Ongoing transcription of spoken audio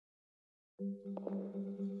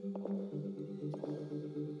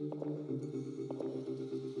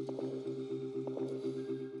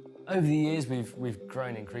Over the years, we've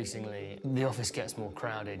grown increasingly. The office gets more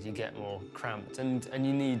crowded, you get more cramped, and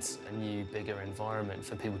you need a new, bigger environment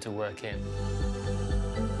for people to work in.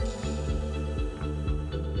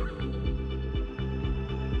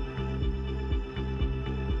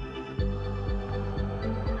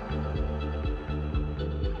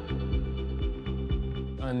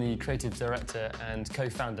 I'm the creative director and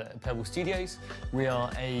co-founder at Pebble Studios. We are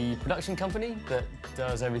a production company that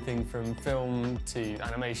does everything from film to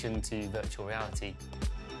animation to virtual reality.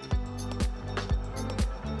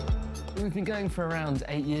 We've been going for around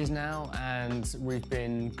 8 years now, and we've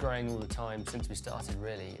been growing all the time since we started,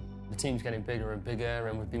 really. The team's getting bigger and bigger,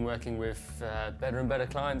 and we've been working with better and better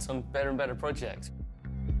clients on better and better projects.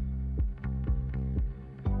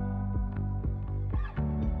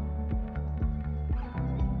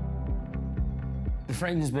 The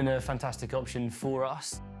Frames has been a fantastic option for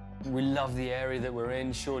us. We love the area that we're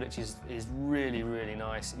in. Shoreditch is really, really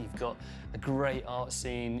nice. You've got a great art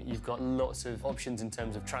scene. You've got lots of options in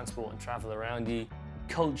terms of transport and travel around you.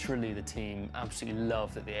 Culturally, the team absolutely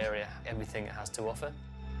love that the area, everything it has to offer.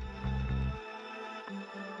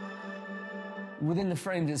 Within the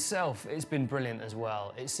Frames itself, it's been brilliant as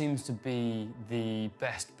well. It seems to be the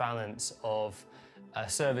best balance of a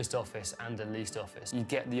serviced office and a leased office. You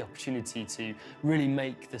get the opportunity to really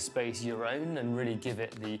make the space your own and really give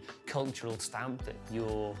it the cultural stamp that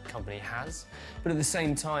your company has. But at the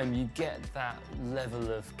same time, you get that level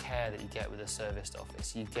of care that you get with a serviced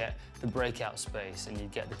office. You get the breakout space and you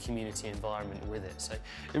get the community environment with it. So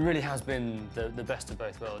it really has been the best of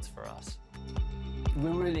both worlds for us.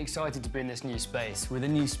 We're really excited to be in this new space. With a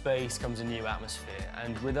new space comes a new atmosphere,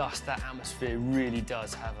 and with us, that atmosphere really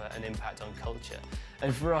does have an impact on culture.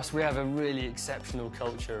 And for us, we have a really exceptional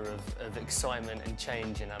culture of excitement and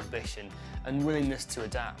change and ambition and willingness to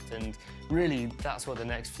adapt, and really that's what the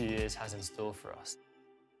next few years has in store for us.